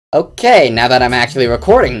Okay, now that I'm actually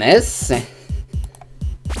recording this...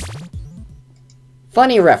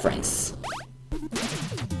 Funny reference.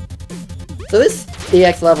 So this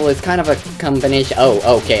EX level is kind of a combination-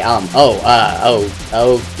 oh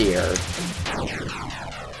dear.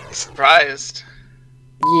 Surprised.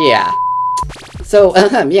 Yeah. So,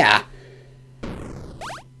 yeah.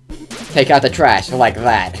 Take out the trash like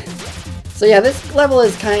that. So yeah, this level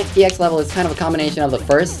is EX level is kind of a combination of the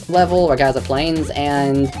first level, Ragazza Plains,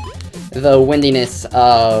 and the windiness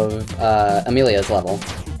of Amelia's level.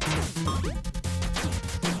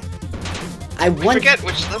 I forget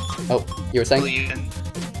which level. Oh, you were saying? I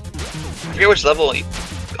forget which level you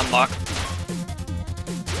unlocked.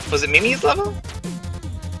 Was it Mimi's level?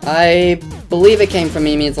 I believe it came from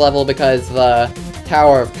Mimi's level because the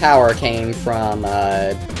Tower of Power came from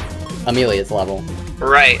Amelia's level.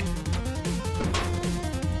 Right.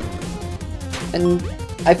 And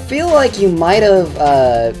I feel like you might have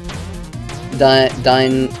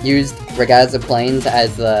used Ragazza Plains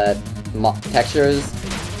as the textures,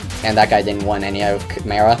 and that guy didn't want any of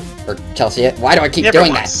Khimera or Chelsea. Why do I keep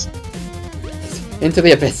doing that? Into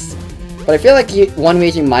the abyss. But I feel like one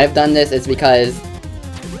reason you might have done this is because,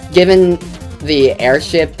 given the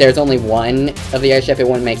airship, there's only one of the airship. It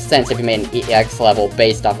wouldn't make sense if you made an EX level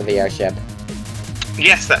based off of the airship.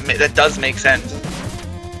 Yes, that does make sense.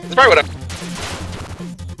 That's probably what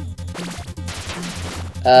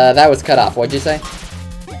that was cut off. What'd you say?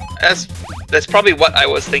 That's probably what I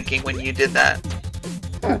was thinking when you did that.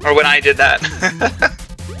 Huh. Or when I did that.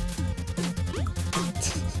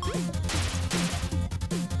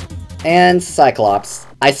 And Cyclops.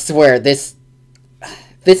 I swear, this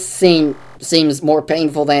scene seems more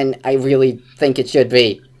painful than I really think it should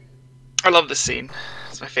be. I love this scene.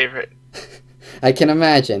 It's my favorite. I can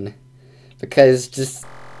imagine. Because just...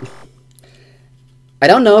 I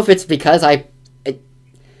don't know if it's because I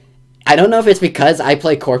don't know if it's because I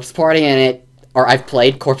play Corpse Party and or I've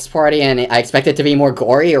played Corpse Party and I expect it to be more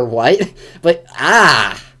gory or what, but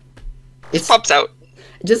it pops out.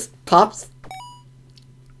 It just pops.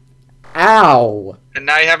 Ow! And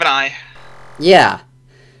now you have an eye. Yeah.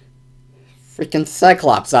 Freaking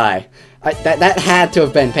Cyclops Eye. That had to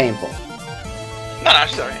have been painful. No,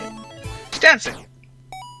 she's alright. She's dancing.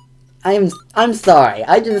 I'm sorry.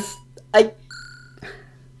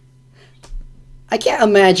 I can't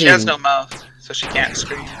imagine. She has no mouth, so she can't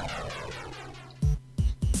scream.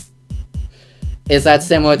 Is that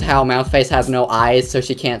similar to how Mouthface has no eyes, so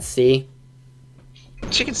she can't see?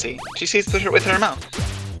 She can see. She sees with her mouth.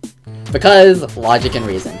 Because logic and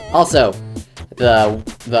reason. Also, the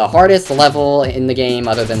hardest level in the game,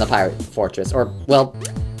 other than the Pirate Fortress, or well,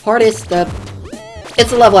 hardest. It's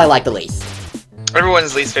the level I like the least.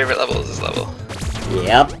 Everyone's least favorite level is this level.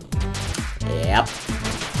 Yep. Yep.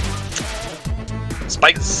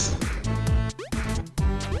 Spikes.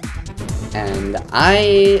 And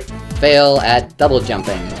I fail at double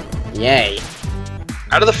jumping. Yay.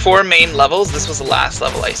 Out of the 4 main levels, this was the last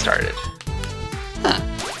level I started. Huh.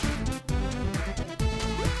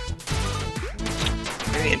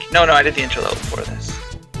 No, I did the intro level before this.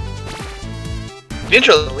 The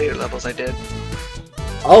intro of the later levels I did.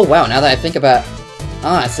 Oh wow, now that I think about...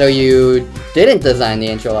 so you didn't design the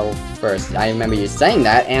intro level first. I remember you saying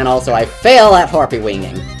that, and also I fail at harpy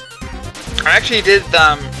winging. I actually did,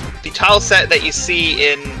 the tile set that you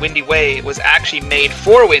see in Windy Way was actually made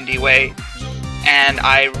for Windy Way, and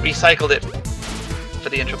I recycled it for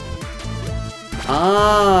the intro.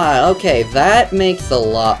 Okay, that makes a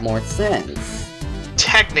lot more sense.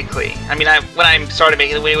 Technically. I mean, when I started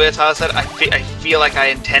making the Windy Way tile set, I feel like I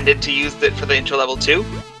intended to use it for the intro level too,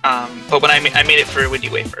 but when I made it for Windy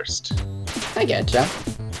Way first. I getcha.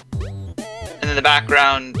 And then the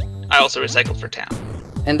background, I also recycled for town.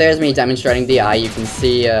 And there's me demonstrating the eye. You can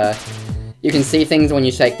see things when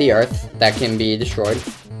you shake the earth that can be destroyed.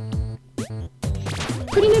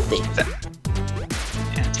 Pretty nifty.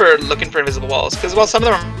 Yeah, it's for looking for invisible walls, because while some of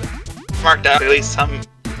them are marked out, at least some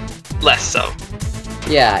less so.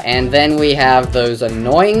 Yeah, and then we have those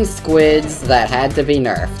annoying squids that had to be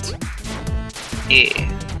nerfed. Yeah.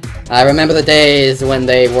 I remember the days when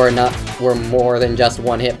they were more than just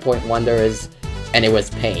one hit point wonders, and it was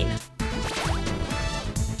pain.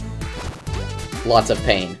 Lots of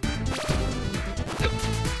pain.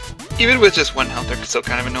 Even with just 1 health, they're still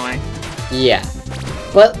kind of annoying. Yeah,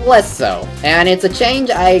 but less so, and it's a change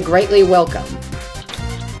I greatly welcome.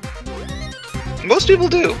 Most people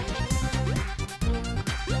do.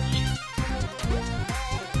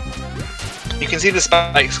 You can see the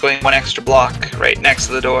spikes going 1 extra block right next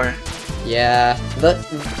to the door. Yeah, the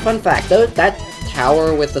fun fact, though, that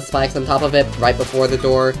tower with the spikes on top of it right before the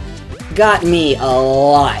door, got me a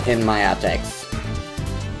lot in my outtakes.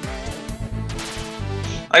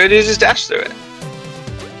 All you gotta do is just dash through it.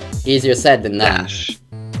 Easier said than done. Dash.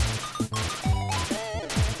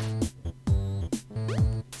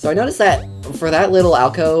 So I noticed that for that little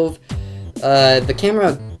alcove, the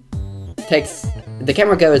camera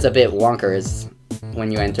goes a bit wonkers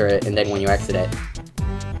when you enter it and then when you exit it.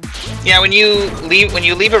 Yeah, when you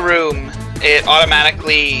leave a room, it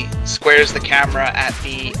automatically squares the camera at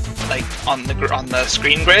the on the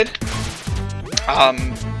screen grid,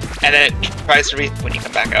 and then it tries to read when you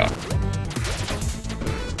come back out.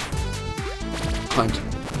 Punch.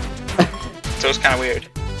 So it's kind of weird.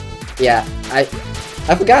 Yeah, I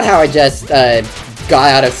forgot how I just got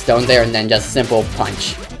out of stone there and then just simple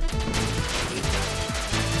punch.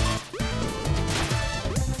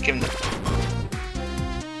 Give him the...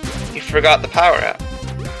 You forgot the power-up.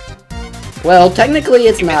 Well, technically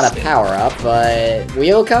it's not a power-up, but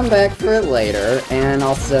we'll come back for it later, and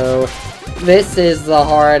also, this is the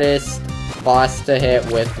hardest boss to hit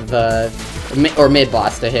with the... or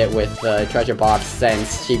mid-boss to hit with the treasure box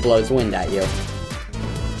since she blows wind at you.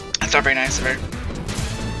 That's not very nice of her.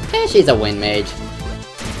 Eh, she's a wind mage.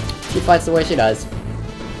 She fights the way she does.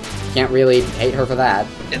 Can't really hate her for that.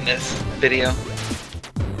 In this video.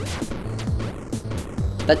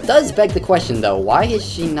 That does beg the question, though. Why is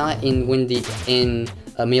she not in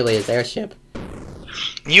Amelia's airship?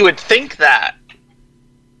 You would think that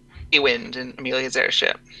wind in Amelia's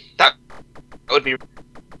airship. That would be...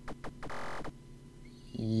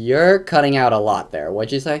 You're cutting out a lot there.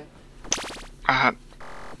 What'd you say?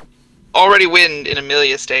 Already wind in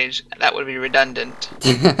Amelia's stage. That would be redundant.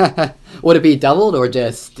 Would it be doubled, or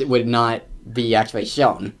just would it not be actually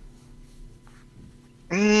shown?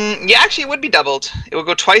 Yeah, actually, it would be doubled. It would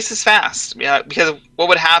go twice as fast. Yeah, because what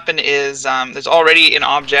would happen is there's already an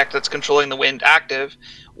object that's controlling the wind active.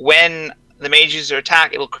 When the mage uses their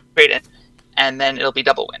attack, it'll create it, and then it'll be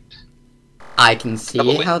double wind. I can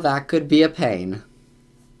see how that could be a pain.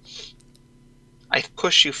 I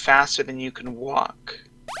push you faster than you can walk.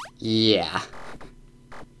 Yeah.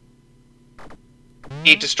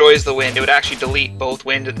 It destroys the wind. It would actually delete both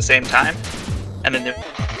wind at the same time, and then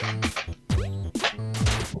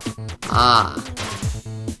Ah.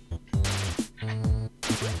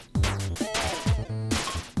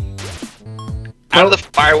 Out of the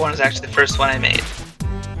fire one is actually the first one I made.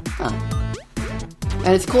 Huh.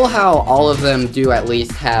 And it's cool how all of them do at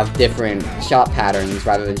least have different shot patterns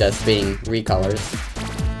rather than just being recolors.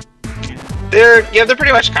 They're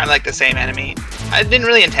pretty much kind of like the same enemy. I didn't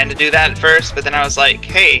really intend to do that at first, but then I was like,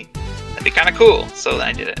 hey, that'd be kind of cool, so then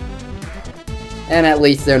I did it. And at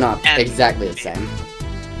least they're not exactly the same.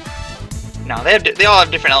 No, they all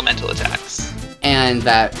have different elemental attacks. And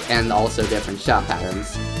also different shot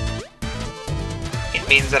patterns. It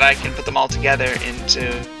means that I can put them all together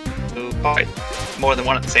into more than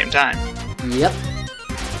one at the same time. Yep.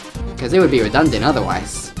 Because it would be redundant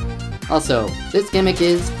otherwise. Also, this gimmick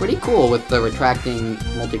is pretty cool with the retracting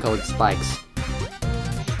multicolored spikes.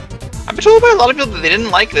 I've been told by a lot of people that they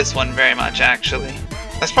didn't like this one very much, actually.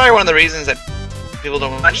 That's probably one of the reasons that people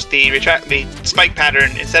don't watch the spike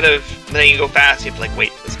pattern. Instead of letting you go fast, you have to like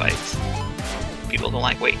wait for the spikes. People don't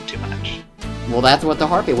like waiting too much. Well, that's what the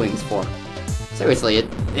Harpy Wing's for. Seriously,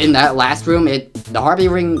 in that last room, the Harpy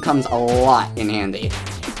Ring comes a lot in handy.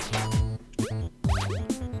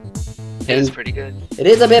 It is pretty good. It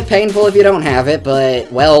is a bit painful if you don't have it, but,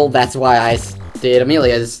 well, that's why I did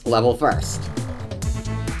Amelia's level first.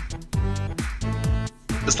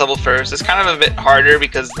 This level first is kind of a bit harder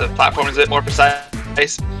because the platform is a bit more precise.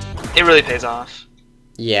 It really pays off.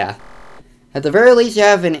 Yeah. At the very least, you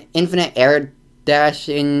have an infinite air dash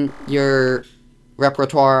in your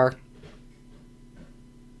repertoire.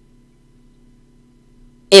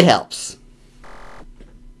 It helps.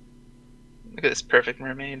 Look at this perfect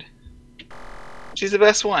mermaid. She's the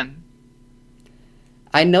best one.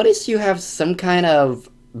 I noticed you have some kind of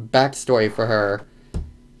backstory for her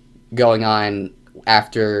going on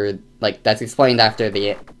after, like, that's explained after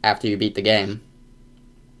you beat the game.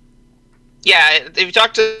 Yeah, if you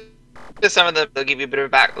talk to some of them, they'll give you a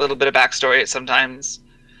little bit of backstory sometimes.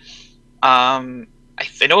 I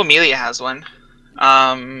know Amelia has one,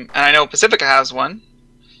 and I know Pacifica has one.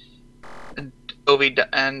 And Obi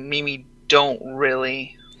and Mimi don't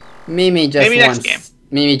really. Mimi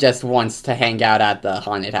just wants to hang out at the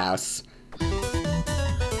haunted house.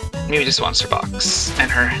 Mimi just wants her box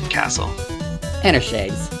and her castle. And her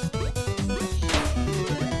shades.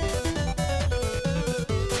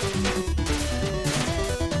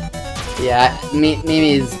 Yeah,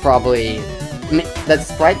 Mimi's probably... the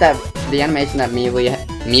sprite that... the animation that Mila...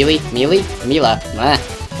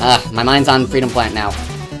 My mind's on Freedom Plant now.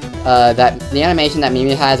 The animation that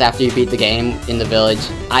Mimi has after you beat the game in the village,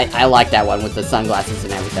 I like that one with the sunglasses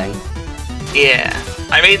and everything. Yeah,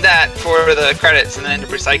 I made that for the credits and then ended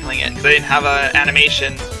up recycling it because I didn't have an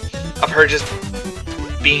animation of her just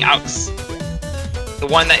being out. The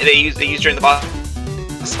one that they used during the boss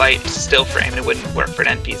fight still frame and it wouldn't work for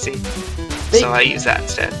an NPC, so I used that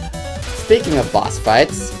instead. Speaking of boss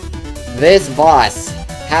fights, this boss,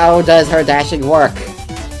 how does her dashing work?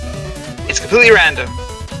 It's completely random.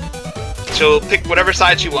 She'll pick whatever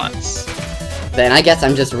side she wants. Then I guess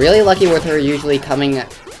I'm just really lucky with her usually coming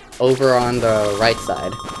over on the right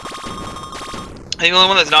side. I think the only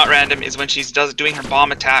one that's not random is when she's doing her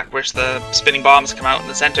bomb attack, where the spinning bombs come out in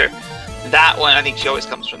the center. That one, I think she always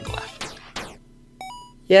comes from the left.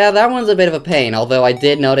 Yeah, that one's a bit of a pain, although I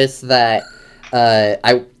did notice that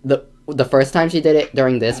the first time she did it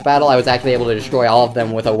during this battle, I was actually able to destroy all of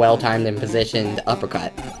them with a well-timed and positioned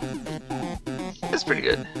uppercut. That's pretty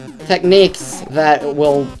good. Techniques that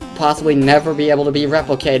will possibly never be able to be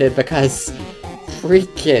replicated because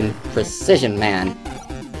freaking precision, man.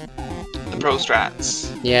 The pro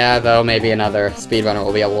strats. Yeah, though maybe another speedrunner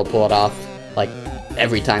will be able to pull it off, like,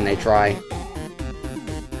 every time they try.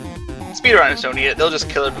 Speedrunners don't need it, they'll just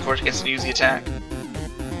kill her before she gets to use the attack.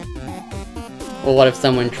 Well, what if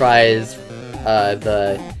someone tries,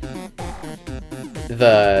 the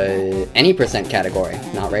any percent category,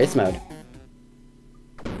 not race mode?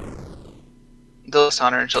 They'll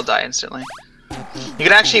stun her and she'll die instantly. You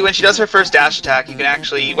can actually, when she does her first dash attack, you can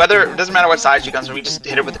actually, it doesn't matter what side she comes from, you just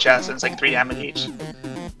hit her with the chest and it's like 3 damage each.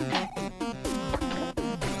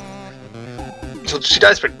 So she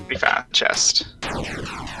dies pretty fast, chest.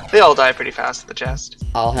 They all die pretty fast at the chest.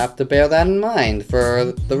 I'll have to bear that in mind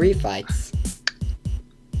for the refights.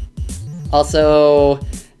 Also,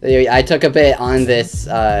 I took a bit on this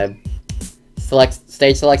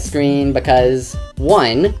stage select screen because,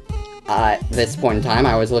 one, at this point in time,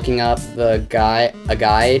 I was looking up a guide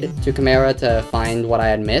to Khimera to find what I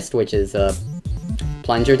had missed, which is a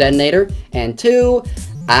plunger detonator, and two,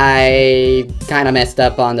 I kind of messed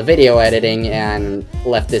up on the video editing and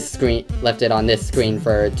left it on this screen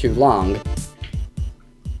for too long.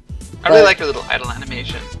 I really like your little idle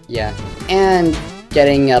animation. Yeah, and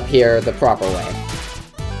getting up here the proper way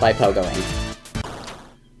by pogoing.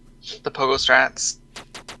 The pogo strats.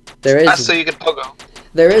 That's so you can pogo.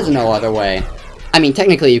 There is no other way. I mean,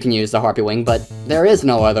 technically you can use the Harpy Wing, but there is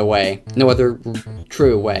no other way. No other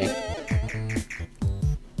true way.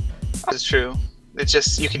 It's true. It's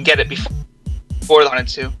just, you can get it before the wanted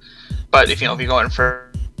to. But if you're going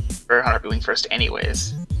for Harpy Wing first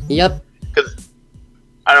anyways. Yep. Because,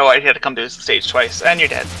 I don't know why you had to come to this stage twice, and you're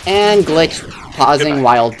dead. And glitch pausing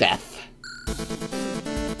while death.